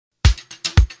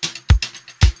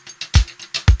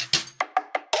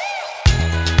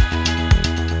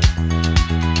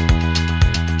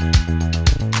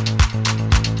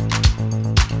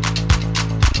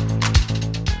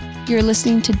You're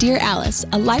listening to Dear Alice,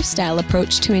 a lifestyle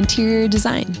approach to interior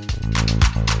design.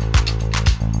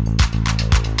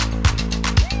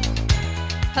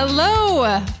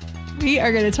 Hello! We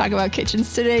are going to talk about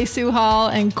kitchens today, Sue Hall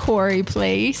and Corey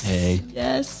Place. Hey.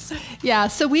 Yes. Yeah,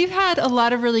 so we've had a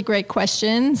lot of really great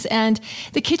questions, and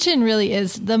the kitchen really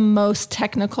is the most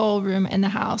technical room in the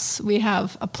house. We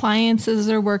have appliances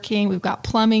that are working, we've got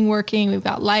plumbing working, we've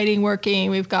got lighting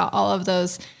working, we've got all of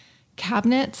those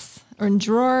cabinets and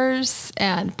drawers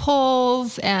and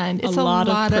pulls, and it's a lot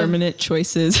of permanent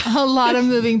choices. A lot of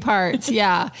moving parts,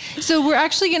 yeah. So we're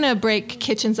actually going to break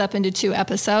kitchens up into 2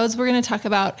 episodes. We're going to talk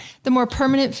about the more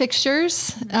permanent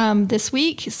fixtures this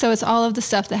week. So it's all of the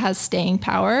stuff that has staying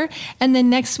power. And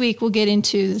then next week we'll get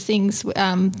into the things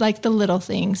like the little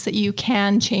things that you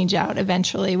can change out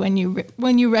eventually when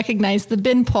you recognize the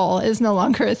bin pull is no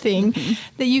longer a thing,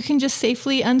 that you can just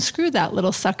safely unscrew that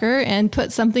little sucker and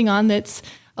put something on that's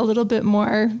a little bit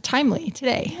more timely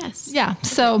today. Yes. Yeah.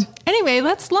 So anyway,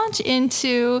 let's launch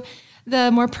into the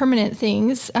more permanent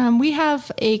things. We have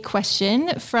a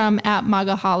question from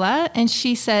 @Magahala, and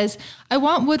she says, I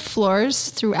want wood floors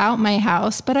throughout my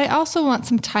house, but I also want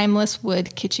some timeless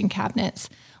wood kitchen cabinets.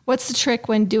 What's the trick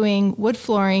when doing wood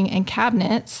flooring and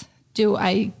cabinets? Do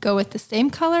I go with the same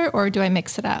color or do I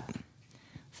mix it up?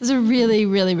 This is a really,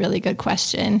 really, really good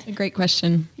question. A great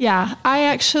question. Yeah, I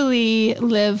actually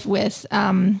live with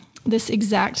this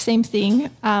exact same thing,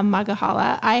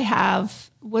 Magahala. I have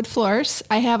wood floors.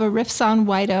 I have a Rifson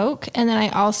white oak, and then I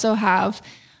also have,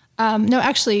 on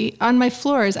my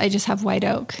floors, I just have white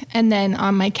oak. And then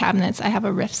on my cabinets, I have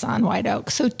a Rifson white oak.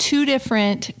 So 2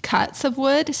 different cuts of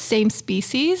wood, same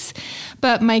species.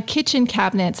 But my kitchen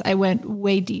cabinets, I went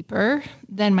way deeper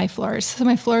than my floors. So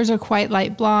my floors are quite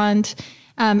light blonde.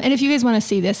 And if you guys want to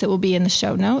see this, it will be in the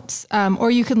show notes. Or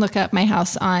you can look up my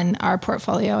house on our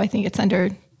portfolio. I think it's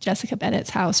under Jessica Bennett's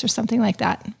house or something like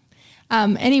that.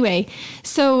 Anyway,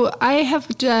 so I have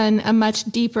done a much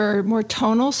deeper, more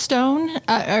tonal stone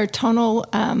or tonal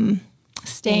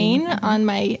stain on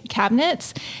my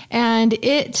cabinets. And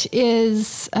it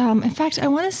is, in fact, I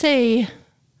want to say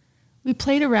we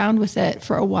played around with it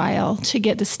for a while to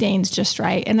get the stains just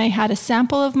right. And I had a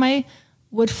sample of my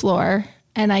wood floor,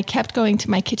 and I kept going to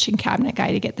my kitchen cabinet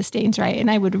guy to get the stains right. And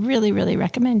I would really, really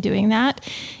recommend doing that.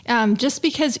 Just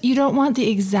because you don't want the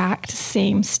exact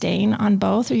same stain on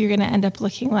both, or you're going to end up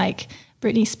looking like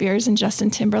Britney Spears and Justin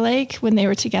Timberlake when they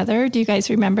were together. Do you guys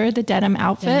remember the denim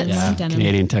outfits? Yeah, Denim.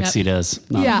 Canadian tuxedos.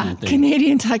 Yeah,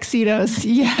 Canadian tuxedos.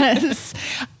 Yes.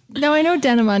 No, I know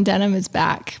denim on denim is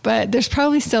back, but there's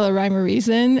probably still a rhyme or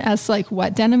reason as to like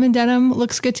what denim and denim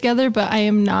looks good together, but I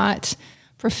am not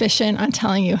proficient on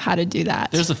telling you how to do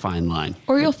that. There's a fine line.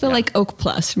 Or you'll feel like Oak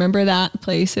Plus. Remember that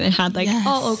place? And it had like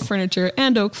all oak furniture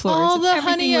and oak floors. All the Everything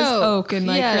honey was oak. oak. And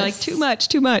like you're like, too much.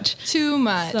 Too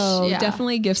much. So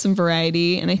definitely give some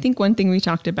variety. And I think one thing we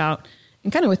talked about,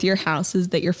 and kind of with your house, is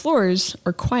that your floors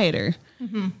are quieter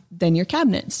than your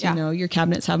cabinets. Yeah. You know, your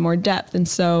cabinets have more depth. And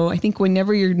so I think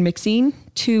whenever you're mixing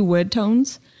 2 wood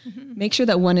tones, make sure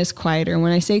that one is quieter. And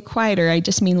when I say quieter, I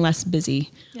just mean less busy.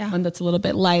 Yeah. One that's a little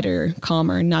bit lighter,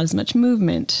 calmer, not as much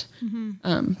movement.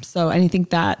 So I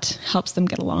think that helps them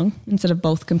get along instead of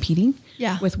both competing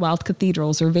with wild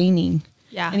cathedrals or veining.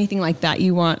 Yeah. Anything like that.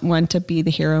 You want one to be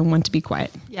the hero and one to be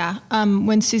quiet. Yeah.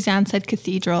 When Suzanne said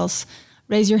cathedrals,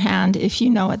 raise your hand if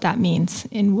you know what that means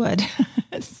in wood.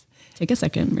 Take a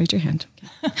second, raise your hand.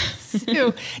 Sue, do you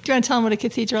want to tell them what a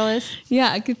cathedral is?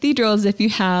 Yeah, a cathedral is if you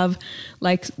have,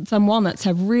 like some walnuts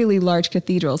have really large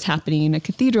cathedrals happening. A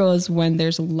cathedral is when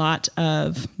there's a lot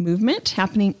of movement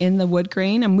happening in the wood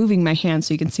grain. I'm moving my hand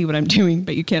so you can see what I'm doing,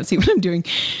 but you can't see what I'm doing.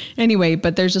 Anyway,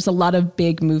 but there's just a lot of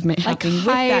big movement happening with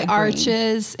high that grain.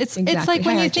 arches. It's like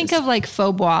when high you think arches. of like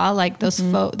faux bois, like those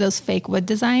those fake wood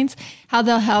designs, how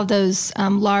they'll have those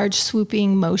large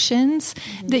swooping motions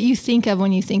that you think of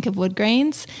when you think of wood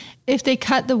grains. If they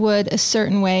cut the wood a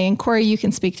certain way, and Corey, you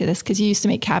can speak to this because you used to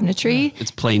make cabinetry. It's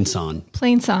plain sawn.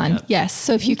 Plain sawn, yes.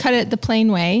 So if you cut it the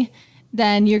plain way,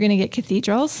 then you're going to get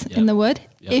cathedrals in the wood.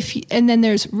 And then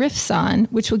there's rift sawn,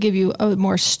 which will give you a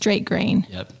more straight grain.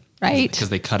 Yep. Right? Because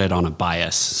they cut it on a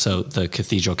bias. So the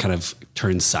cathedral kind of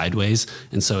turns sideways.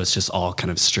 And so it's just all kind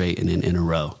of straight and in a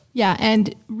row. Yeah.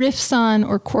 And rift sawn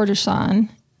or quarter sawn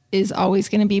is always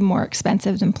going to be more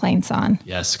expensive than plain sawn.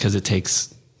 Yes, because it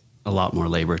takes a lot more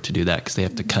labor to do that because they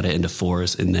have to cut it into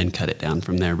 4s and then cut it down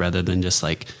from there rather than just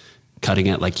like cutting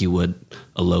it like you would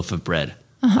a loaf of bread.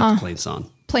 Plain sawn.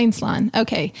 Plainslawn.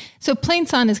 Okay. So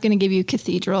Plainslawn is going to give you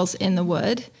cathedrals in the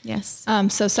wood. Yes.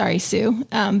 So sorry, Sue.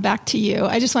 Back to you.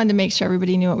 I just wanted to make sure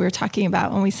everybody knew what we were talking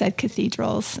about when we said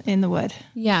cathedrals in the wood.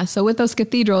 Yeah. So with those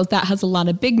cathedrals, that has a lot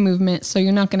of big movement. So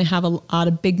you're not going to have a lot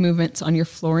of big movements on your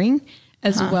flooring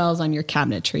as well as on your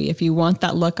cabinetry. If you want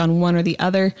that look on one or the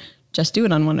other, just do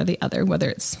it on one or the other, whether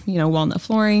it's, walnut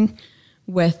flooring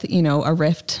with, a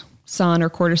rift sawn or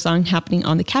quarter sawn happening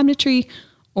on the cabinetry,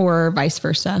 or vice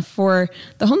versa. For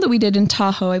the home that we did in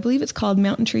Tahoe, I believe it's called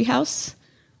Mountain Tree House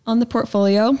on the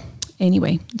portfolio.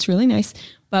 Anyway, it's really nice.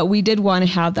 But we did want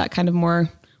to have that kind of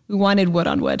we wanted wood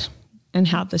on wood and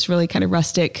have this really kind of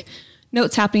rustic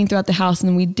notes happening throughout the house. And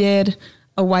then we did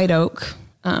a white oak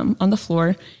on the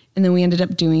floor. And then we ended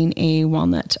up doing a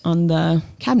walnut on the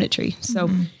cabinetry. So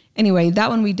anyway, that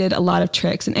one we did a lot of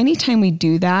tricks. And anytime we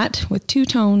do that with two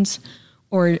tones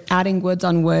or adding woods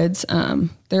on woods,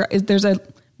 there's a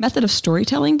method of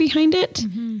storytelling behind it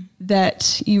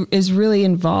that is really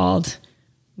involved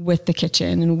with the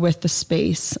kitchen and with the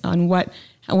space on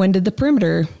when did the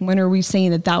perimeter, when are we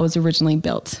saying that was originally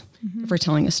built if we're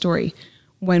telling a story?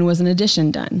 When was an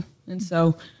addition done? And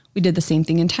so we did the same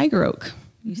thing in Tiger Oak.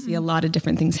 You see a lot of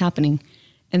different things happening,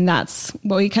 and that's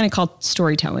what we kind of call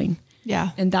storytelling. Yeah.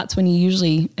 And that's when you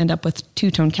usually end up with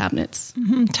two-tone cabinets.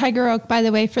 Tiger Oak, by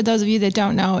the way, for those of you that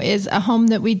don't know, is a home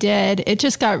that we did. It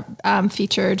just got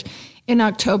featured in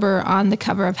October on the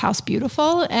cover of House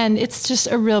Beautiful. And it's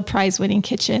just a real prize-winning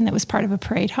kitchen that was part of a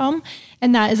parade home.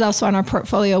 And that is also on our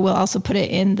portfolio. We'll also put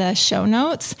it in the show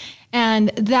notes. And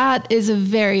that is a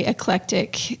very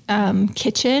eclectic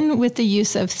kitchen with the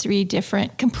use of 3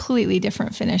 completely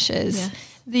different finishes. Yes.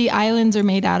 The islands are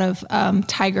made out of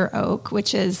tiger oak,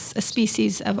 which is a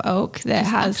species of oak that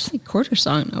has actually quarter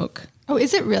sawn oak. Oh,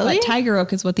 is it really? But tiger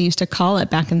oak is what they used to call it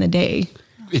back in the day.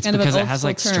 It's kind because it has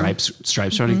like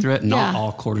stripes running through it. Not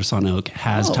all quarter sawn oak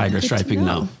has tiger striping.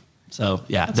 No. So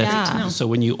so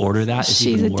when you order that, it's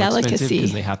even more expensive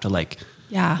because they have to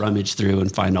rummage through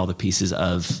and find all the pieces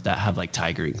of that have like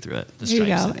tigering through it. The stripes.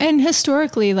 There you go. And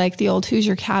historically, like the old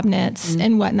Hoosier cabinets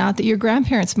and whatnot that your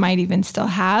grandparents might even still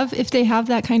have, if they have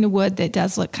that kind of wood that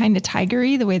does look kind of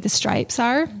tigery, the way the stripes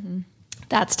are,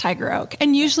 that's tiger oak.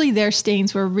 And usually their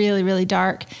stains were really, really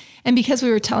dark. And because we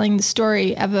were telling the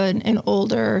story of an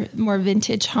older, more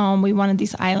vintage home, we wanted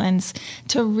these islands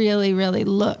to really, really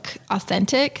look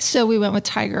authentic. So we went with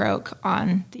tiger oak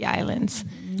on the islands.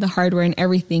 The hardware and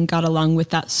everything got along with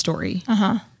that story.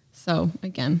 So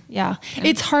again,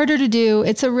 it's harder to do.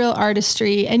 It's a real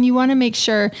artistry. And you want to make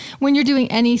sure when you're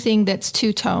doing anything that's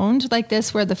two-toned like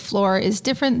this, where the floor is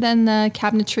different than the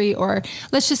cabinetry, or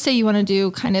let's just say you want to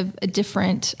do kind of a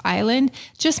different island,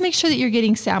 just make sure that you're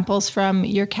getting samples from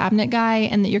your cabinet guy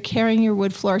and that you're carrying your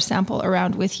wood floor sample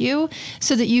around with you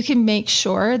so that you can make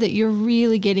sure that you're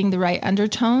really getting the right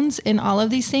undertones in all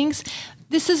of these things.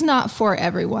 This is not for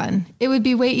everyone. It would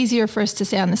be way easier for us to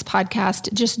say on this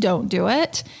podcast, just don't do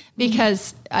it,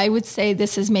 because I would say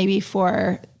this is maybe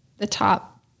for the top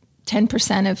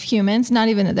 10% of humans, not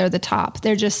even that they're the top.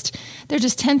 They're just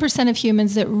 10% of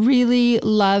humans that really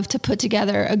love to put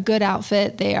together a good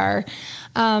outfit. They are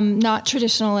not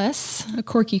traditionalists. A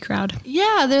quirky crowd.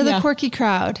 Yeah, they're the quirky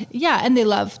crowd. Yeah, and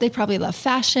they probably love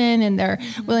fashion, and they're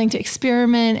willing to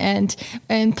experiment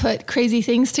and put crazy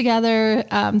things together.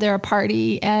 They're a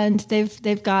party, and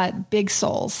they've got big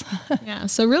souls. Yeah,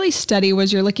 so really study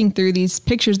as you're looking through these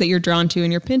pictures that you're drawn to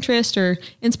in your Pinterest or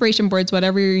inspiration boards,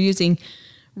 whatever you're using.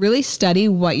 Really study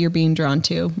what you're being drawn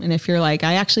to. And if you're like,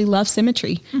 I actually love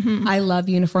symmetry, I love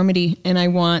uniformity, and I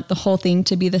want the whole thing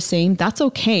to be the same, that's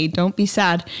okay. Don't be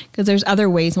sad, because there's other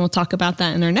ways, and we'll talk about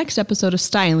that in our next episode of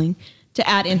styling, to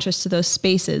add interest to those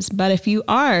spaces. But if you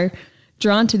are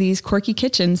drawn to these quirky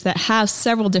kitchens that have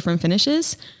several different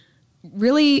finishes,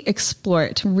 really explore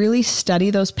it. Really study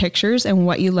those pictures and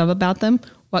what you love about them,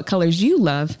 what colors you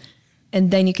love, and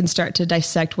then you can start to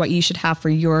dissect what you should have for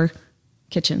your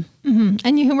kitchen.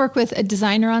 And you can work with a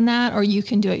designer on that, or you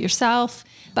can do it yourself.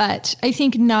 But I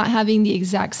think not having the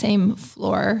exact same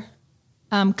floor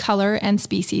color and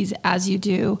species as you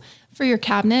do for your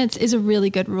cabinets is a really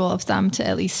good rule of thumb to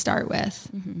at least start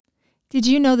with. Did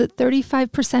you know that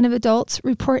 35% of adults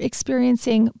report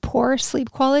experiencing poor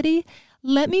sleep quality?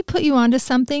 Let me put you onto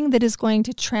something that is going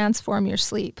to transform your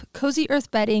sleep. Cozy Earth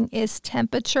bedding is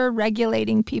temperature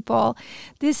regulating, people.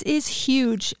 This is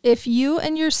huge. If you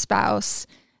and your spouse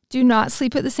do not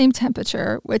sleep at the same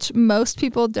temperature, which most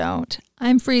people don't,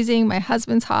 I'm freezing, my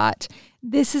husband's hot,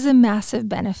 this is a massive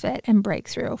benefit and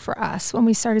breakthrough for us when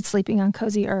we started sleeping on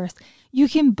Cozy Earth. You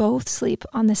can both sleep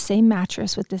on the same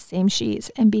mattress with the same sheets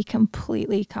and be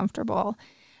completely comfortable.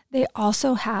 They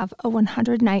also have a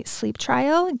 100-night sleep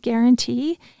trial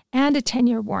guarantee and a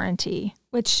 10-year warranty,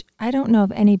 which I don't know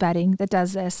of any bedding that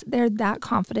does this. They're that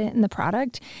confident in the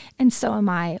product, and so am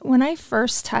I. When I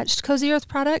first touched Cozy Earth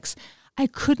products, I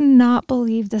could not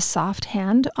believe the soft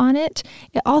hand on it.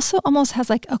 It also almost has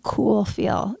like a cool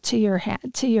feel to your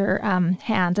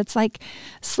hands. It's like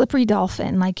slippery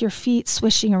dolphin, like your feet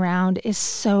swishing around is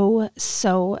so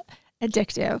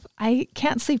addictive. I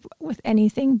can't sleep with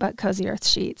anything but Cozy Earth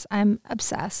sheets. I'm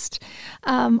obsessed.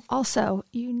 Also,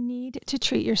 you need to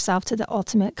treat yourself to the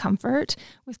ultimate comfort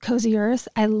with Cozy Earth.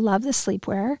 I love the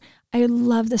sleepwear. I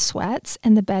love the sweats,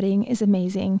 and the bedding is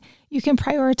amazing. You can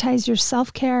prioritize your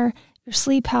self-care, your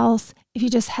sleep health, if you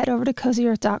just head over to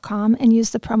CozyEarth.com and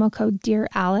use the promo code Dear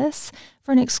Alice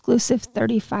for an exclusive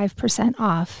 35%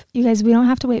 off. You guys, we don't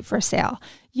have to wait for a sale.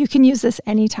 You can use this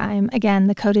anytime. Again,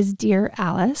 the code is Dear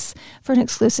Alice for an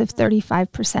exclusive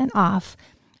 35% off.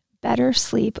 Better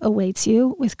sleep awaits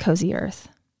you with Cozy Earth.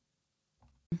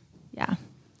 Yeah.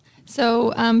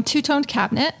 So two-toned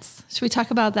cabinets. Should we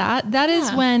talk about that? That is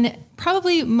when,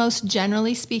 probably most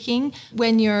generally speaking,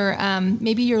 when your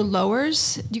maybe your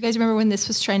lowers, do you guys remember when this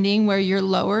was trending where your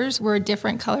lowers were a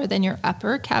different color than your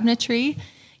upper cabinetry?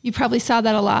 You probably saw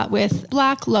that a lot with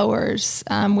black lowers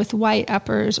with white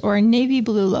uppers, or navy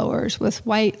blue lowers with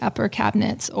white upper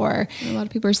cabinets, or a lot of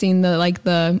people are seeing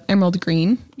the emerald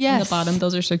green on the bottom.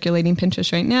 Those are circulating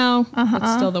Pinterest right now.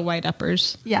 It's still the white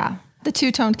uppers. Yeah. The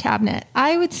two-tone cabinet.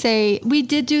 I would say we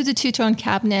did do the two-tone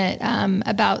cabinet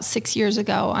about 6 years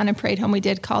ago on a parade home we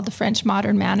did called the French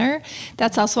Modern Manor.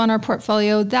 That's also on our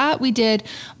portfolio. That we did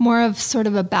more of sort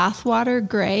of a bathwater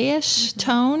grayish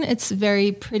tone. It's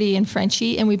very pretty and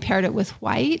Frenchy, and we paired it with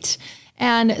white.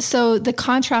 And so the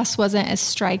contrast wasn't as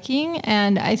striking,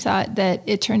 and I thought that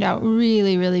it turned out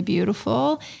really, really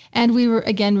beautiful. And we were,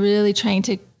 again, really trying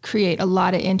to create a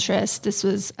lot of interest. This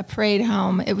was a parade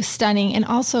home. It was stunning. And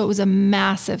also it was a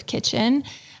massive kitchen.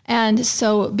 And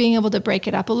so being able to break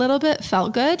it up a little bit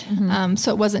felt good.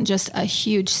 So it wasn't just a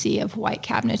huge sea of white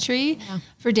cabinetry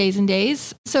for days and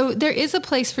days. So there is a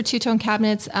place for two-tone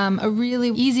cabinets. A really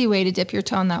easy way to dip your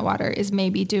toe in that water is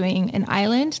maybe doing an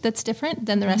island that's different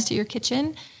than the rest of your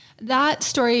kitchen. That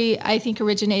story, I think,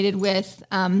 originated with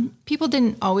people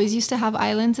didn't always used to have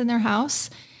islands in their house.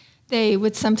 They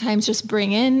would sometimes just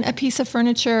bring in a piece of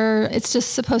furniture. It's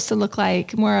just supposed to look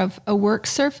like more of a work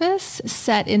surface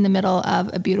set in the middle of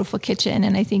a beautiful kitchen.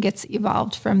 And I think it's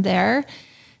evolved from there.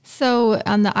 So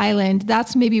on the island,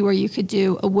 that's maybe where you could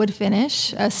do a wood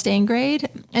finish, a stain grade.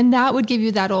 And that would give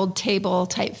you that old table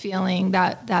type feeling,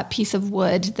 that piece of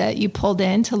wood that you pulled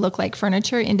in to look like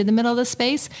furniture into the middle of the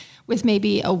space, with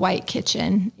maybe a white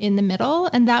kitchen in the middle.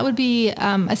 And that would be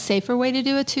a safer way to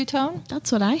do a two-tone.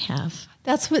 That's what I have.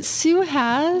 That's what Sue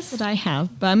has. That's what I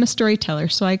have. But I'm a storyteller,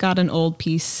 so I got an old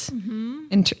piece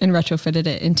and retrofitted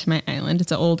it into my island.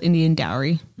 It's an old Indian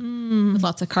dowry with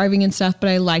lots of carving and stuff, but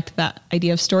I liked that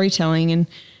idea of storytelling. And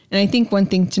I think one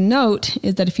thing to note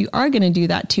is that if you are going to do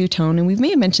that two-tone, and we may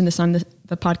have mentioned this on the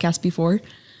podcast before,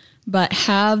 but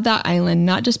have that island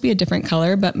not just be a different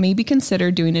color, but maybe consider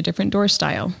doing a different door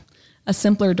style. A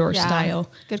simpler door style,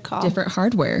 good call. Different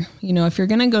hardware. You know, if you're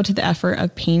going to go to the effort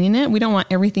of painting it, we don't want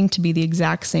everything to be the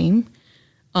exact same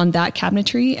on that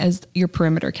cabinetry as your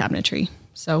perimeter cabinetry.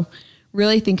 So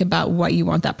really think about what you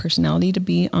want that personality to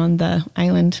be on the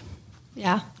island.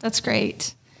 Yeah, that's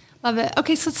great. Love it.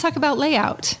 Okay, so let's talk about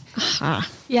layout. Aha.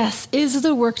 Yes. Is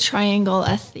the work triangle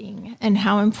a thing? And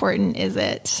how important is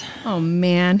it? Oh,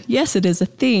 man. Yes, it is a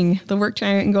thing. The work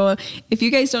triangle. If you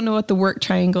guys don't know what the work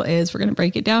triangle is, we're going to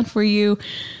break it down for you.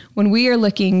 When we are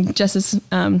looking, just as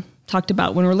talked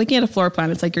about, when we're looking at a floor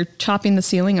plan, it's like you're chopping the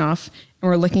ceiling off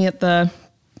and we're looking at the,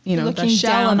 the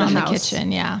shell down on the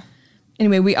kitchen. Yeah.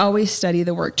 Anyway, we always study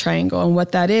the work triangle. And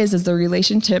what that is the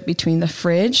relationship between the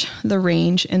fridge, the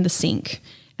range, and the sink.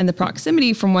 And the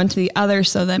proximity from one to the other,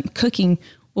 so that cooking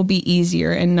will be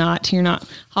easier and you're not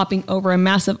hopping over a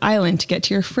massive island to get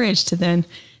to your fridge to then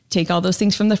take all those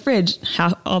things from the fridge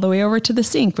all the way over to the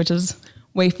sink, which is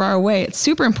way far away. It's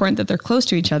super important that they're close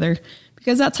to each other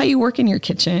because that's how you work in your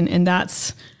kitchen. And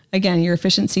that's, again, your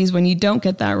efficiencies. When you don't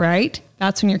get that right,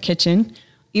 that's when your kitchen,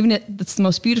 even if it's the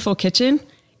most beautiful kitchen,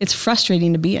 it's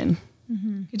frustrating to be in.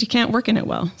 Because you can't work in it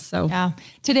well. So yeah,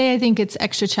 today I think it's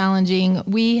extra challenging.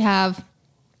 We have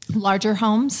larger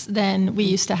homes than we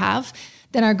used to have,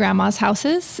 than our grandma's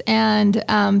houses. And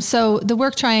so the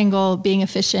work triangle being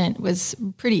efficient was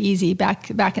pretty easy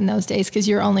back in those days, because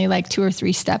you're only like 2 or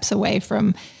 3 steps away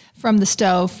from the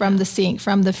stove, from the sink,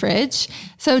 from the fridge.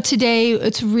 So today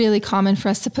it's really common for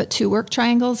us to put 2 work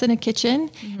triangles in a kitchen.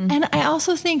 And I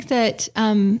also think that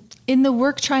in the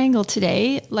work triangle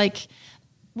today, like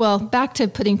well, back to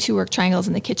putting 2 work triangles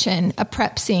in the kitchen, a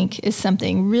prep sink is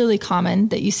something really common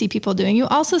that you see people doing. You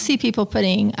also see people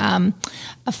putting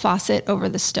a faucet over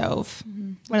the stove,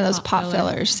 one of those pot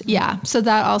fillers. Yeah. So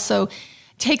that also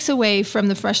takes away from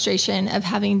the frustration of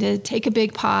having to take a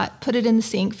big pot, put it in the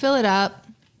sink, fill it up,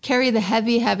 carry the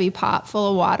heavy pot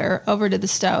full of water over to the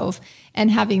stove, and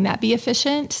having that be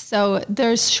efficient. So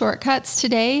there's shortcuts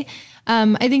today.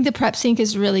 I think the prep sink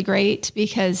is really great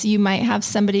because you might have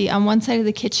somebody on one side of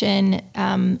the kitchen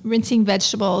rinsing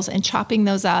vegetables and chopping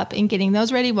those up and getting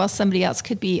those ready while somebody else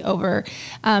could be over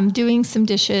doing some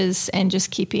dishes and just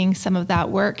keeping some of that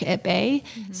work at bay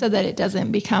so that it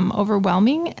doesn't become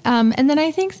overwhelming. And then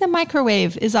I think the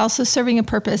microwave is also serving a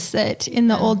purpose that in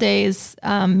the old days,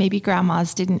 maybe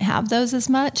grandmas didn't have those as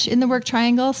much in the work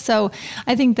triangle. So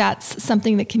I think that's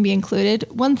something that can be included.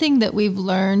 One thing that we've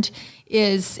learned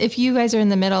is if you guys are in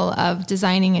the middle of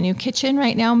designing a new kitchen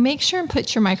right now, make sure and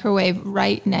put your microwave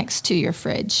right next to your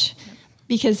fridge,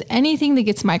 because anything that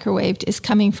gets microwaved is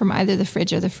coming from either the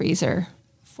fridge or the freezer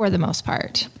for the most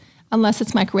part. Unless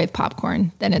it's microwave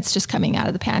popcorn, then it's just coming out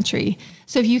of the pantry.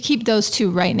 So if you keep those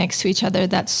 2 right next to each other,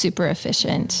 that's super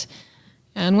efficient.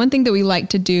 And one thing that we like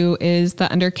to do is the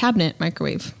under cabinet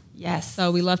microwave. Yes. So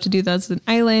we love to do those in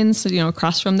islands, so,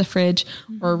 across from the fridge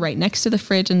or right next to the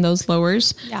fridge in those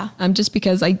lowers. Yeah. Just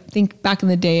because I think back in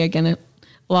the day, again, a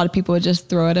lot of people would just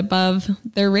throw it above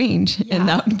their range, and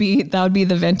that would be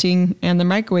the venting and the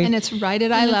microwave. And it's right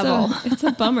at eye level. It's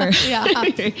a bummer.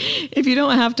 If you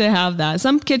don't have to have that.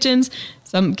 Some kitchens,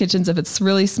 if it's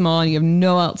really small and you have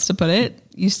nowhere else to put it,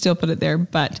 you still put it there.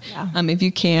 But if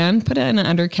you can, put it in an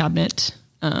under cabinet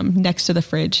next to the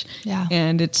fridge. Yeah.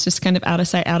 And it's just kind of out of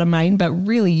sight, out of mind, but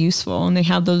really useful. And they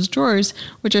have those drawers,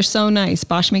 which are so nice.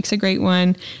 Bosch makes a great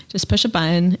one. Just push a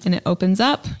button and it opens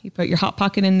up. You put your Hot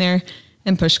Pocket in there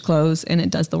and push close, and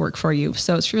it does the work for you.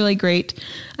 So it's really great.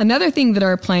 Another thing that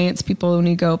our appliance people, when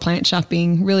you go appliance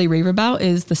shopping, really rave about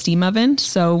is the steam oven.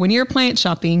 So when you're appliance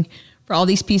shopping for all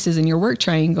these pieces in your work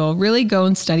triangle, really go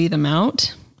and study them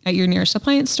out at your nearest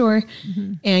appliance store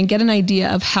and get an idea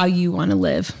of how you want to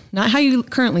live. Not how you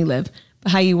currently live,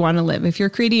 but how you want to live. If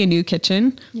you're creating a new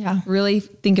kitchen, really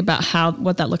think about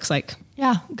what that looks like.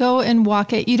 Yeah, go and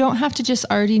walk it. You don't have to just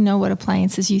already know what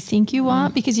appliances you think you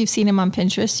want because you've seen them on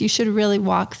Pinterest. You should really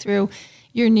walk through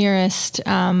your nearest,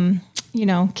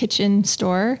 kitchen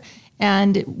store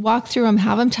and walk through them,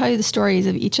 have them tell you the stories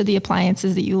of each of the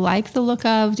appliances that you like the look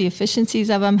of, the efficiencies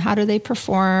of them, how do they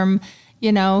perform.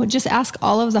 Just ask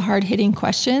all of the hard-hitting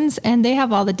questions, and they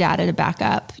have all the data to back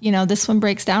up. This one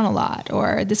breaks down a lot,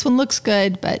 or this one looks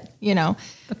good, but,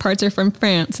 the parts are from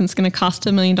France, and it's going to cost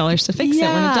 $1 million to fix it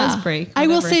when it does break.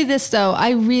 Whatever. I will say this, though.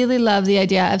 I really love the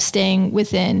idea of staying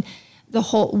within the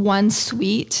whole one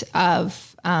suite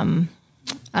of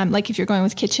like if you're going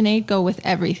with KitchenAid, go with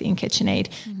everything KitchenAid.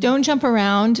 Don't jump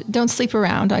around. Don't sleep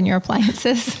around on your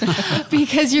appliances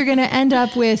because you're going to end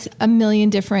up with a million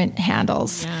different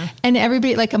handles. Yeah. And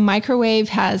everybody, like a microwave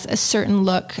has a certain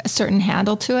look, a certain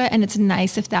handle to it. And it's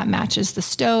nice if that matches the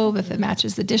stove, if it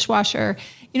matches the dishwasher,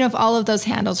 if all of those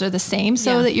handles are the same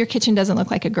so that your kitchen doesn't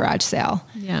look like a garage sale.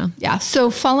 Yeah. Yeah.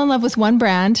 So fall in love with one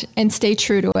brand and stay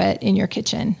true to it in your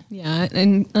kitchen. Yeah.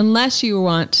 And unless you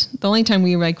want, the only time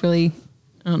we really,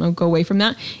 go away from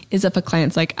that is if a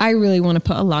client's like, I really want to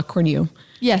put a La Cornue.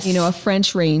 Yes. A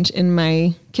French range in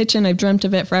my kitchen. I've dreamt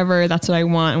of it forever. That's what I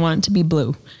want. I want it to be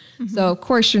blue. So of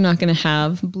course you're not going to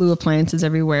have blue appliances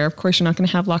everywhere. Of course you're not going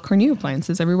to have La Cornue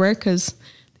appliances everywhere because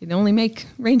they only make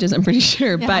ranges, I'm pretty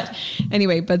sure. Yeah. But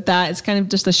anyway, that is kind of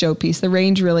just the showpiece. The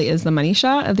range really is the money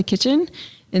shot of the kitchen.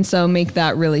 And so make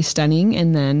that really stunning.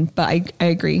 And then, but I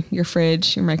agree, your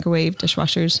fridge, your microwave,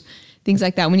 dishwashers, things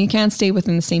like that. When you can stay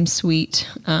within the same suite,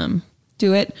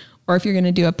 do it. Or if you're going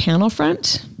to do a panel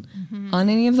front on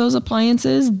any of those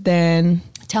appliances, then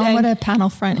tell them what a panel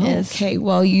front is. Okay.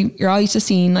 Well, you're all used to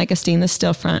seeing like a stainless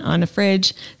steel front on a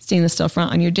fridge, stainless steel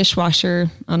front on your dishwasher,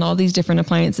 on all these different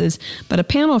appliances. But a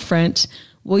panel front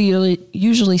will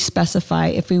usually specify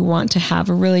if we want to have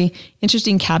a really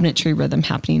interesting cabinetry rhythm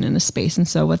happening in a space. And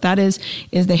so what that is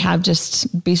they have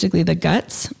just basically the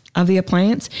guts of the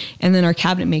appliance, and then our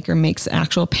cabinet maker makes an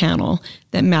actual panel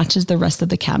that matches the rest of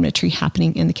the cabinetry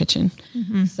happening in the kitchen.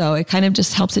 So it kind of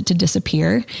just helps it to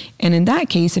disappear. And in that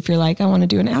case, if you're like, I want to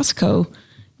do an ASCO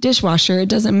dishwasher, it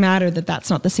doesn't matter that that's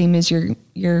not the same as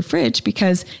your fridge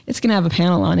because it's going to have a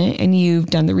panel on it and you've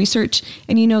done the research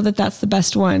and you know that that's the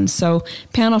best one. So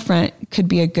panel front could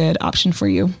be a good option for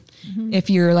you. If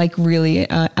you're like really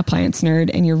an appliance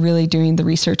nerd and you're really doing the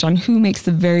research on who makes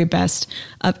the very best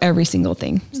of every single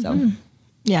thing. So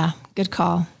yeah, good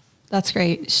call. That's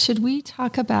great. Should we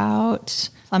talk about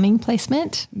plumbing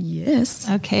placement? Yes.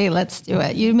 Okay, let's do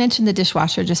it. You mentioned the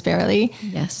dishwasher just barely.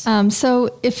 Yes.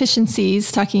 So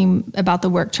efficiencies, talking about the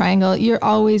work triangle, you're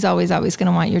always going to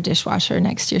want your dishwasher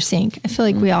next to your sink. I feel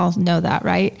like we all know that,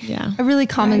 right? Yeah. A really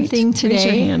common thing today. Raise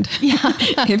your hand. Yeah.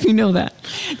 If you know that.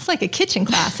 It's like a kitchen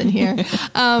class in here.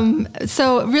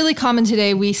 So really common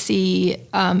today, we see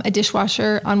a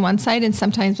dishwasher on one side and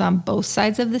sometimes on both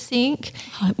sides of the sink.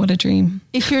 Oh, what a dream.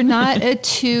 If you're not a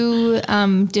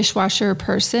dishwasher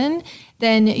person,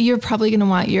 then you're probably going to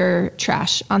want your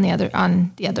trash on the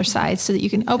other side so that you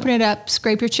can open it up,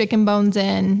 scrape your chicken bones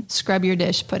in, scrub your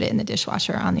dish, put it in the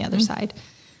dishwasher on the other side.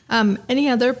 Any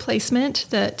other placement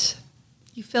that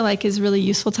you feel like is really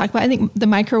useful to talk about? I think the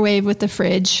microwave with the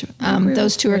fridge,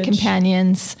 those two are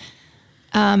companions.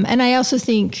 And I also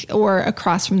think, or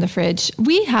across from the fridge,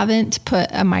 we haven't put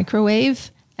a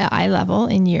microwave at eye level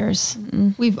in years.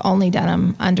 Mm-mm. We've only done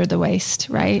them under the waist,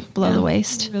 right? Below the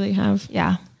waist. We really have.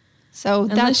 Yeah. So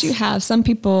unless you have some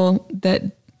people that,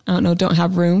 I don't know, don't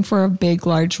have room for a big,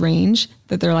 large range,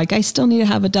 that they're like, I still need to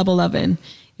have a double oven.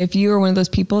 If you are one of those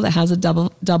people that has a double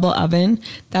oven,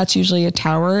 that's usually a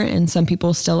tower. And some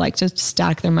people still like to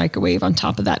stack their microwave on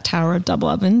top of that tower of double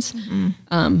ovens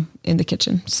in the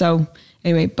kitchen. So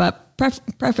anyway, but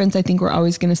preference, I think we're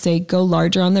always going to say go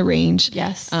larger on the range.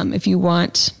 Yes. If you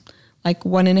want like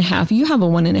 1.5, you have a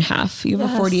 1.5, you have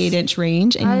a 48-inch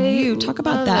range, and you talk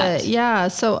about that. Yeah.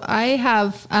 So I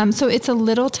have, so it's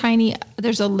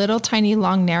there's a little tiny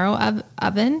long narrow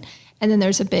oven, and then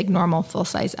there's a big normal full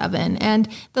size oven. And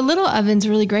the little oven's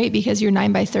really great because your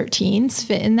 9x13s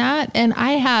fit in that. And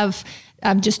I have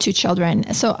just 2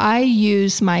 children. So I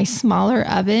use my smaller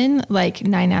oven like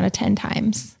 9 out of 10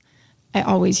 times. I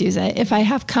always use it. If I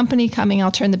have company coming,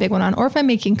 I'll turn the big one on, or if I'm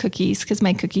making cookies, because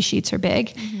my cookie sheets are big.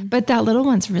 Mm-hmm. But that little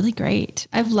one's really great.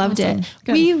 I've loved it.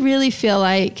 Good. We really feel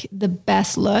like the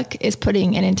best look is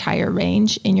putting an entire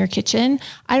range in your kitchen.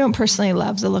 I don't personally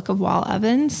love the look of wall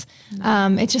ovens.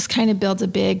 It just kind of builds a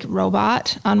big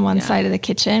robot on one side of the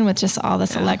kitchen with just all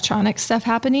this electronic stuff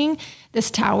happening. This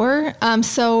tower.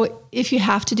 So if you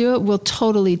have to do it, we'll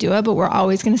totally do it, but we're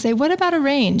always going to say, what about a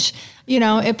range? You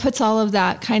know, it puts all of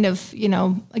that kind of,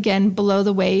 again, below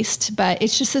the waist, but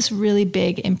it's just this really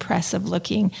big, impressive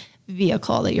looking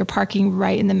vehicle that you're parking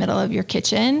right in the middle of your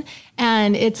kitchen.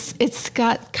 And it's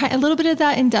got a little bit of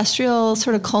that industrial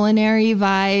sort of culinary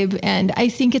vibe. And I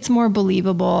think it's more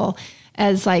believable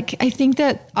as I think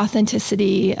that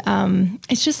authenticity,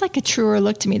 it's just like a truer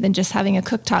look to me than just having a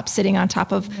cooktop sitting on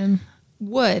top of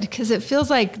wood, because it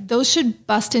feels like those should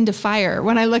bust into fire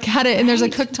when I look at it and there's a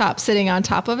cooktop sitting on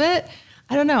top of it.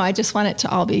 I don't know. I just want it to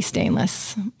all be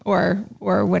stainless or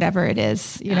whatever it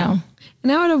is, you know.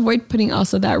 And I would avoid putting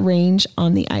also that range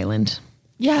on the island.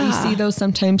 Yeah. You see those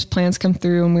sometimes plans come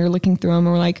through and we're looking through them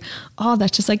and we're like, oh,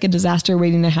 that's just like a disaster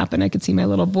waiting to happen. I could see my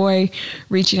little boy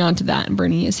reaching onto that and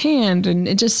burning his hand. And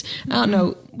it just, I don't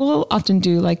know, we'll often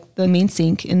do like the main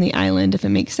sink in the island if it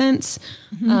makes sense.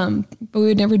 Mm-hmm. But we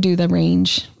would never do the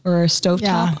range or a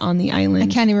stovetop on the island.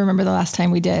 I can't even remember the last time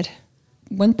we did.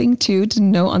 One thing too to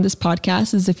note on this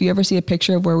podcast is if you ever see a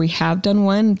picture of where we have done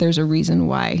one, there's a reason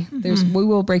why. We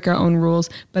will break our own rules,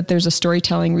 but there's a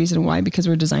storytelling reason why, because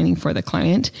we're designing for the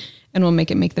client and we'll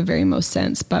make it make the very most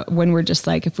sense. But when we're just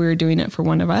like, if we were doing it for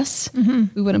one of us,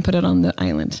 we wouldn't put it on the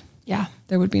island. Yeah.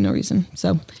 There would be no reason.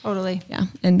 So totally. Yeah.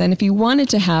 And then if you wanted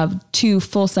to have 2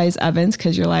 full-size ovens,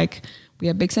 because you're like, we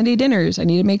have big Sunday dinners, I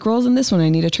need to make rolls in this one, I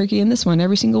need a turkey in this one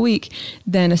every single week,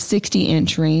 then a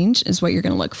 60-inch range is what you're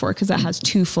going to look for, because that has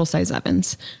 2 full-size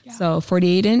ovens. Yeah. So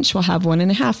 48-inch will have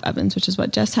 1.5 ovens, which is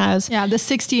what Jess has. Yeah, the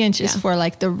 60-inch is for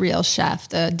like the real chef,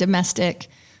 the domestic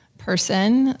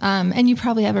person. And you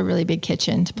probably have a really big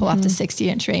kitchen to pull off the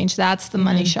 60-inch range. That's the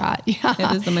money shot. Yeah.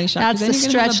 It is the money shot. That's the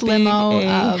stretch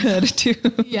limo hood too.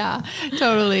 Yeah,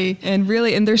 totally. And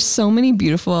there's so many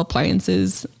beautiful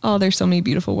appliances. Oh, there's so many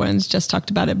beautiful ones. Just talked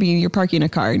about it being you're parking a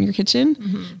car in your kitchen.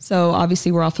 Mm-hmm. So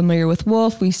obviously we're all familiar with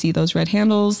Wolf. We see those red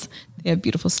handles. They have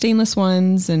beautiful stainless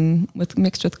ones and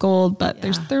mixed with gold, but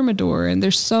there's Thermador and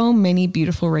there's so many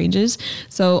beautiful ranges.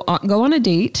 So go on a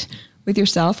date with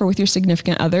yourself or with your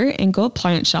significant other and go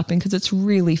appliance shopping, because it's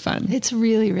really fun. It's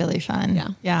really, really fun. Yeah.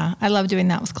 Yeah. I love doing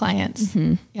that with clients.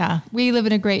 Mm-hmm. Yeah. We live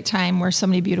in a great time where so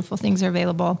many beautiful things are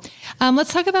available.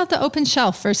 Let's talk about the open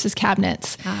shelf versus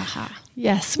cabinets. Aha.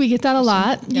 Yes, we get that a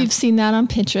lot. Yeah. You've seen that on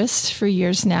Pinterest for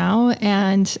years now.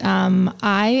 And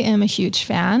I am a huge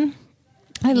fan.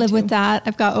 I live with that.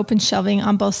 I've got open shelving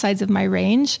on both sides of my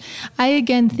range. I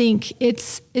again think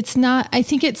it's not, I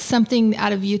think it's something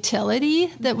out of utility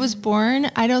that was born.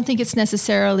 I don't think it's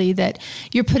necessarily that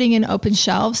you're putting in open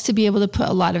shelves to be able to put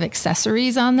a lot of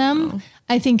accessories on them.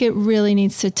 I think it really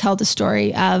needs to tell the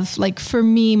story of, like, for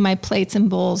me, my plates and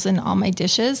bowls and all my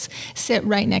dishes sit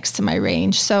right next to my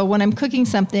range. So when I'm cooking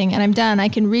something and I'm done, I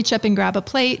can reach up and grab a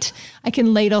plate. I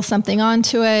can ladle something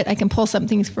onto it. I can pull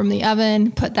something from the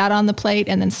oven, put that on the plate,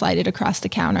 and then slide it across the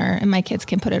counter, and my kids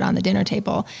can put it on the dinner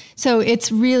table. So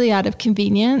it's really out of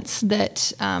convenience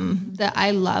that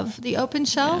I love the open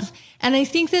shelf. Yeah. And I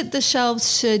think that the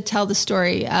shelves should tell the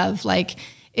story of, like,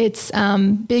 it's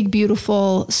big,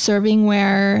 beautiful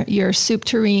servingware, your soup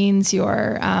tureens,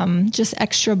 your just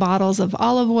extra bottles of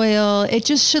olive oil. It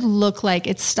just should look like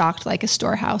it's stocked like a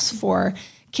storehouse for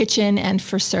kitchen and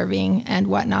for serving and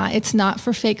whatnot. It's not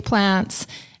for fake plants.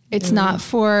 It's not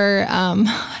for,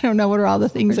 I don't know, what are all the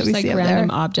things that we see up there?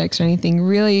 Random objects or anything.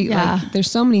 Really, like,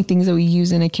 there's so many things that we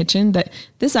use in a kitchen that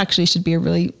this actually should be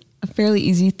a fairly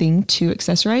easy thing to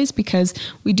accessorize, because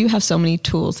we do have so many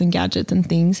tools and gadgets and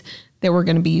things that we're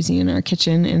going to be using in our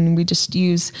kitchen. And we just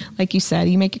use, like you said,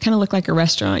 you make it kind of look like a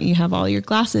restaurant. You have all your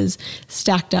glasses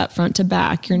stacked up front to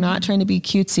back. You're not trying to be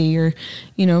cutesy or,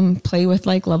 play with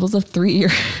like levels of 3 or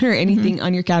anything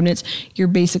on your cabinets. You're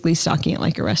basically stocking it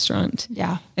like a restaurant.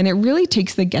 Yeah. And it really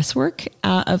takes the guesswork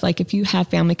out of, like, if you have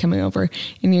family coming over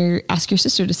and you ask your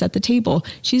sister to set the table,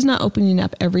 she's not opening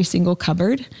up every single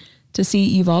cupboard to see.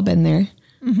 You've all been there.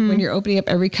 Mm-hmm. When you're opening up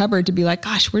every cupboard to be like,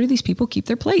 gosh, where do these people keep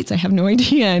their plates? I have no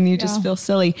idea. And you just feel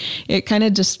silly. It kind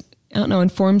of just,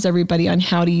 informs everybody on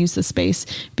how to use the space,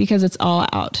 because it's all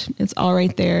out. It's all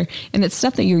right there. And it's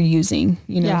stuff that you're using,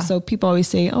 So people always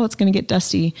say, oh, it's going to get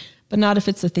dusty, but not if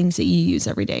it's the things that you use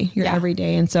every day, every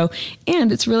day. And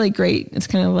it's really great. It's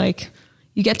kind of like,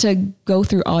 you get to go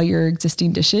through all your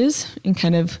existing dishes and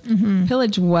kind of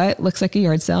pillage what looks like a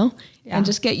yard sale. Yeah. And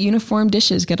just get uniform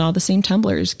dishes, get all the same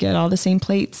tumblers, get all the same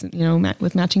plates,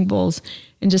 with matching bowls,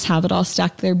 and just have it all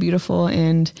stacked there beautiful.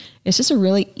 And it's just a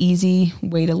really easy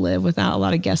way to live without a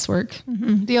lot of guesswork.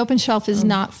 Mm-hmm. The open shelf is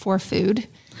not for food.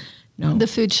 No. The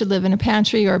food should live in a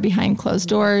pantry or behind closed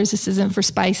doors. This isn't for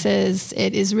spices.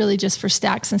 It is really just for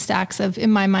stacks and stacks of,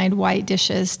 in my mind, white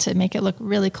dishes to make it look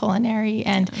really culinary.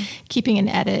 And keeping an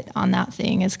edit on that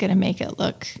thing is going to make it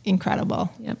look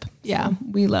incredible. Yep. Yeah. So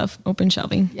we love open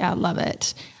shelving. Yeah, love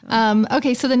it.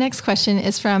 Okay, so the next question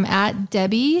is from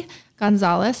 @Debbie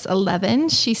Gonzalez 11.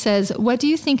 She says, what do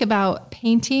you think about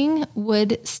painting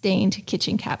wood-stained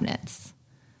kitchen cabinets?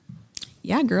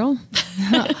 Yeah, girl.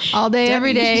 All day,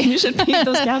 every day. You should paint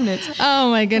those cabinets. Oh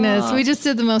my goodness. Oh. We just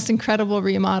did the most incredible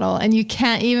remodel, and you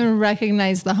can't even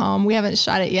recognize the home. We haven't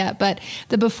shot it yet, but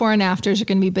the before and afters are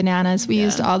going to be bananas. We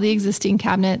used all the existing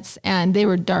cabinets, and they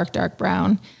were dark, dark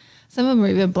brown. Some of them were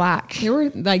even black. They were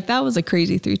like, that was a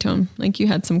crazy 3-tone. Like, you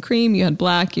had some cream, you had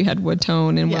black, you had wood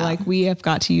tone, and we're like, we have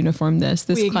got to uniform this.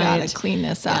 We got to clean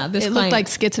this up. It looked like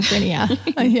schizophrenia.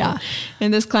 Yeah.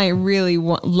 And this client really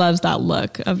loves that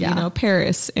look of,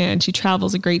 Paris, and she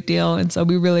travels a great deal. And so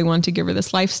we really wanted to give her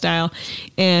this lifestyle,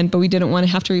 but we didn't want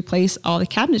to have to replace all the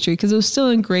cabinetry because it was still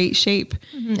in great shape.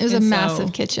 Mm-hmm. It was a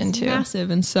massive kitchen too.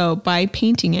 Massive. And so by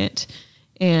painting it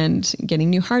and getting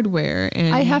new hardware,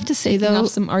 and I have to say though,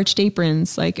 some arched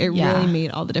aprons, like it really made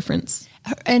all the difference.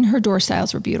 And her door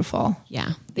styles were beautiful.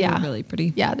 Yeah. They were really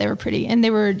pretty. Yeah, they were pretty, and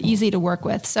they were easy to work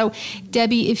with. So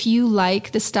Debbie, if you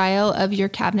like the style of your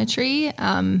cabinetry,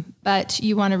 but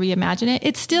you want to reimagine it,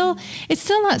 it's still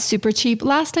not super cheap.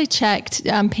 Last I checked,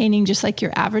 painting just like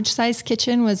your average size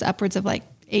kitchen was upwards of like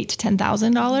 $8,000 to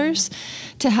 $10,000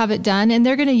 to have it done. And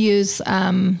they're going to use,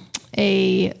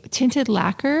 a tinted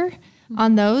lacquer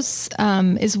on those, right?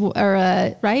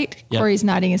 Yep. Corey's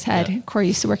nodding his head. Yep. Corey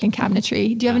used to work in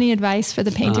cabinetry. Do you have any advice for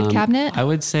the painted cabinet? I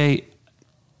would say,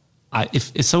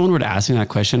 if someone were to ask me that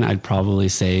question, I'd probably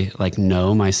say like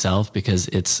no myself, because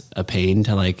it's a pain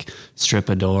to like strip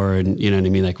a door and, you know what I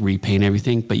mean, like repaint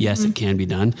everything. But yes, it can be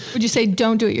done. Would you say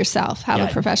don't do it yourself? Have a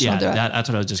professional do it? That's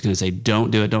what I was just going to say.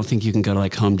 Don't do it. Don't think you can go to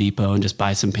like Home Depot and just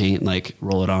buy some paint and like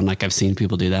roll it on. Like I've seen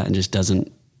people do that and just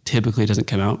typically doesn't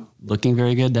come out looking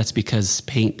very good. That's because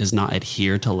paint does not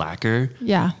adhere to lacquer.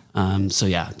 Yeah.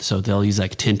 So they'll use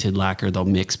like tinted lacquer. They'll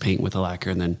mix paint with a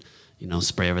lacquer and then,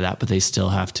 spray over that, but they still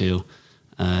have to,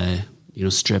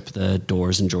 strip the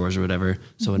doors and drawers or whatever.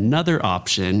 So another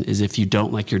option is, if you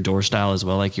don't like your door style as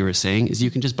well, like you were saying, is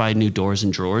you can just buy new doors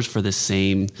and drawers for the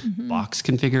same box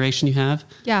configuration you have.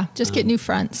 Yeah. Just get new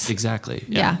fronts. Exactly.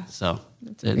 Yeah. So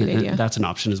that's a great idea. That's an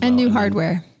option as well. And new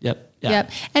hardware. Yep. Yeah.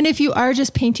 Yep. And if you are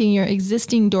just painting your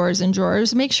existing doors and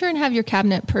drawers, make sure and have your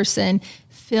cabinet person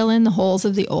fill in the holes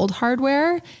of the old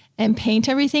hardware and paint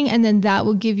everything. And then that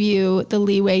will give you the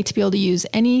leeway to be able to use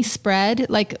any spread.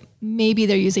 Like maybe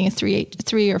they're using a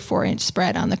 3 or 4 inch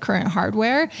spread on the current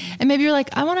hardware. And maybe you're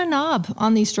like, I want a knob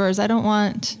on these drawers. I don't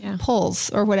want pulls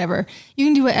or whatever. You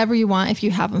can do whatever you want if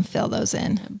you have them fill those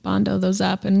in. Bondo those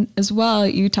up. And as well,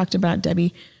 you talked about,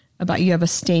 Debbie, about you have a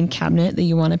stained cabinet that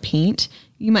you want to paint.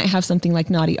 You might have something like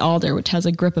Naughty Alder, which has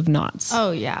a grip of knots.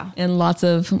 Oh yeah. And lots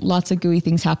of gooey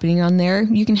things happening on there.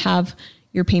 You can have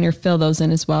your painter fill those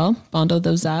in as well, Bondo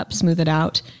those up, smooth it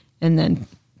out, and then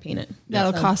paint it.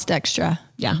 That'll cost extra.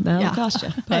 Yeah, that'll cost you.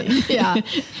 But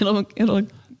it'll.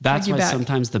 That's why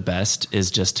sometimes the best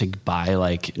is just to buy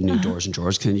like new doors and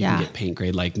drawers, because you can get paint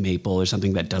grade like maple or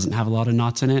something that doesn't have a lot of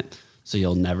knots in it. So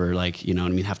you'll never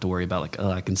have to worry about like,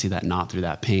 oh, I can see that knot through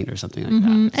that paint or something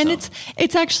like that. And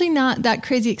it's actually not that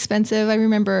crazy expensive. I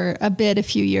remember a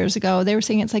few years ago, they were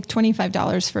saying it's like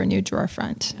 $25 for a new drawer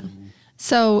front. Yeah.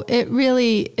 So it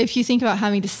really, if you think about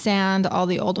having to sand all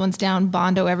the old ones down,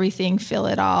 Bondo everything, fill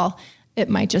it all, it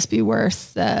might just be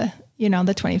worth the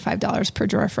 $25 per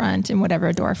drawer front and whatever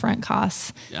a drawer front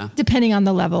costs, depending on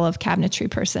the level of cabinetry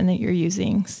person that you're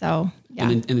using. So, yeah.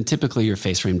 And then typically your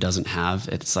face frame doesn't have,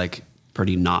 it's like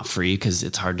pretty knot free because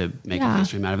it's hard to make a face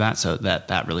frame out of that. So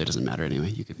that really doesn't matter anyway.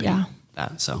 You could paint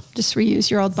that. So just reuse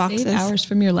your old boxes. Save hours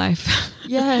from your life.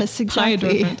 Yes,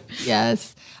 exactly.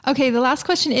 Yes. Okay. The last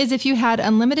question is, if you had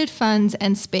unlimited funds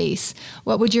and space,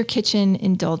 what would your kitchen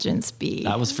indulgence be?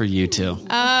 That was for you too.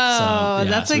 Oh,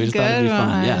 that's a good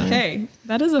one. Yeah. Okay.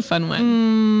 That is a fun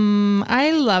one.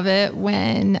 I love it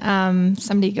when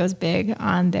somebody goes big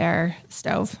on their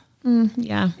stove.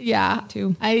 Yeah.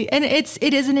 Too.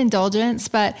 It is an indulgence,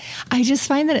 but I just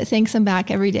find that it thanks them back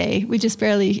every day. We just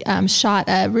barely shot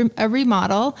a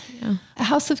remodel. Yeah. A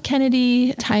House of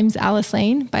Kennedy times Alice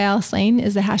Lane by Alice Lane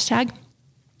is the hashtag.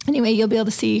 Anyway, you'll be able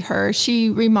to see her. She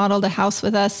remodeled a house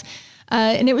with us.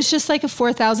 And it was just like a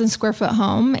 4,000 square foot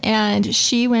home. And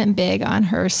she went big on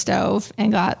her stove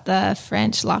and got the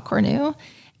French La Cornue.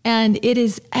 And it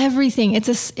is everything.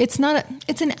 It's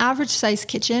an average size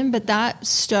kitchen, but that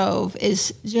stove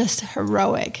is just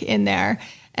heroic in there.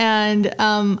 And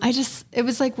it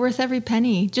was like worth every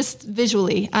penny, just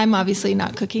visually. I'm obviously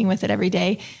not cooking with it every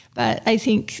day, but I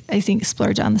think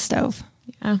splurge on the stove.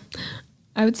 Yeah.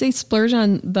 I would say splurge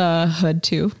on the hood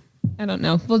too. I don't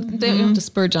know. Well, they don't have to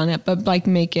splurge on it, but like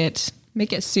make it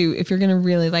suit. If you're going to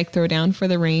really like throw down for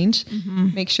the range,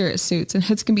 make sure it suits. And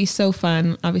hoods can be so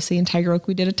fun. Obviously in Tiger Oak,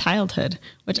 we did a tiled hood,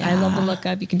 which I love the look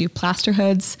of. You can do plaster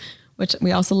hoods, which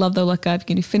we also love the look of. You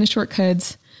can do finished work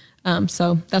hoods.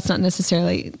 So that's not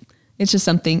necessarily, it's just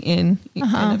something in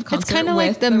kind of concert. It's kind of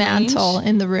like the mantle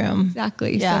in the room.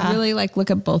 Exactly. Yeah. So really like look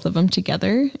at both of them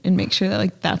together and make sure that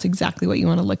like that's exactly what you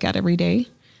want to look at every day.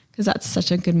 Because that's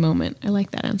such a good moment. I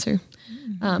like that answer.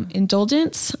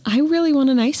 Indulgence. I really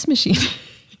want an ice machine.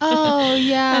 Oh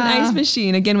yeah. An ice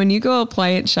machine. Again, when you go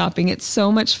appliance shopping, it's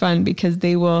so much fun because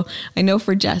I know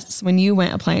for Jess, when you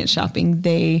went appliance shopping,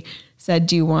 they said,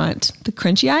 do you want the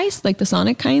crunchy ice, like the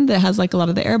Sonic kind that has like a lot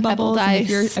of the air bubbles? And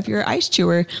if you're an ice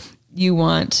chewer, you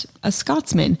want a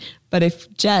Scotsman. But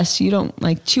if Jess, you don't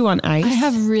like chew on ice. I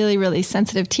have really, really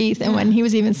sensitive teeth. And when he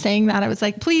was even saying that, I was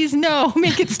like, please, no,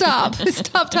 make it stop.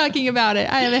 Stop talking about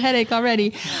it. I have a headache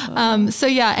already. So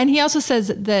yeah. And he also says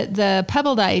that the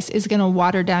pebbled ice is going to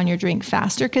water down your drink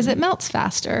faster because it melts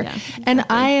faster. Yeah, exactly. And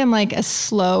I am like a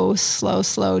slow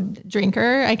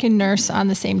drinker. I can nurse on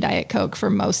the same Diet Coke for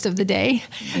most of the day.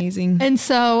 Amazing. And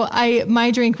so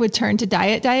my drink would turn to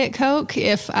Diet Coke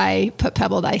if I put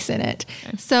pebbled ice in it.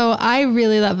 Okay. So I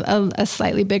really love a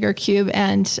slightly bigger cube,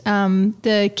 and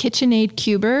the KitchenAid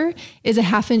Cuber is a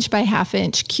 1/2 inch by 1/2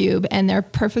 inch cube, and they're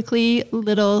perfectly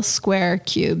little square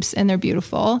cubes, and they're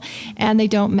beautiful, and they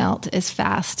don't melt as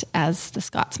fast as the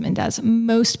Scotsman does.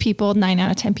 Most people, 9 out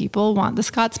of 10 people, want the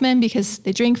Scotsman because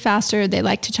they drink faster, they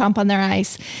like to chomp on their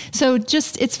ice. So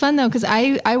it's fun though, because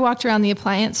I walked around the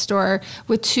appliance store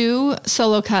with 2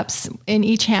 solo cups in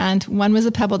each hand. One was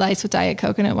a pebbled ice with Diet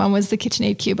Coconut, one was the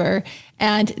KitchenAid Cuber.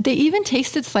 And they even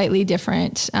tasted slightly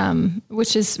different,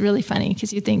 which is really funny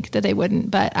because you think that they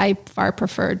wouldn't, but I far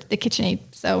preferred the KitchenAid.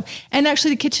 So, and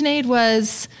actually the KitchenAid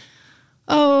was,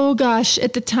 oh gosh,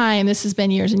 at the time, this has been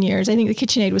years and years. I think the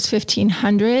KitchenAid was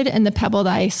 $1,500 and the pebbled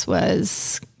ice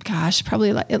was, gosh,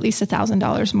 probably like at least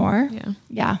 $1,000 more.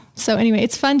 Yeah. So anyway,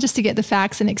 it's fun just to get the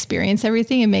facts and experience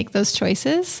everything and make those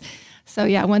choices. So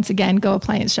yeah, once again, go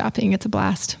appliance shopping. It's a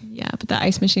blast. Yeah, but the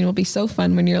ice machine will be so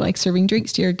fun when you're like serving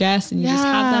drinks to your guests and you just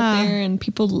have that there and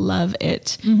people love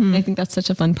it. And I think that's such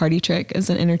a fun party trick as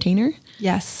an entertainer.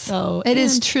 Yes. So it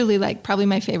is truly like probably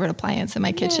my favorite appliance in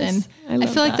my kitchen. I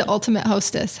feel like the ultimate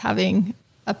hostess having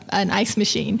an ice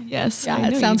machine. Yes. Yeah,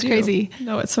 it sounds crazy.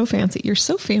 No, it's so fancy. You're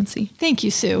so fancy. Thank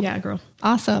you, Sue. Yeah, girl.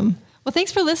 Awesome. Well,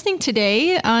 thanks for listening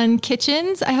today on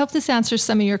kitchens. I hope this answers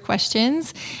some of your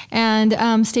questions.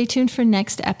 And stay tuned for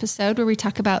next episode where we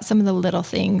talk about some of the little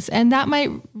things. And that might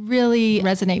really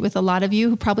resonate with a lot of you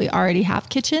who probably already have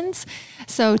kitchens.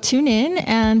 So tune in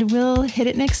and we'll hit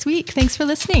it next week. Thanks for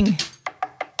listening.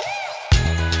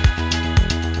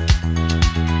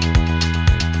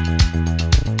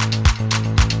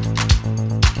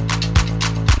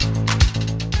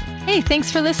 Hey,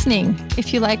 thanks for listening.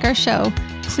 If you like our show,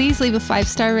 please leave a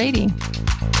 5-star rating.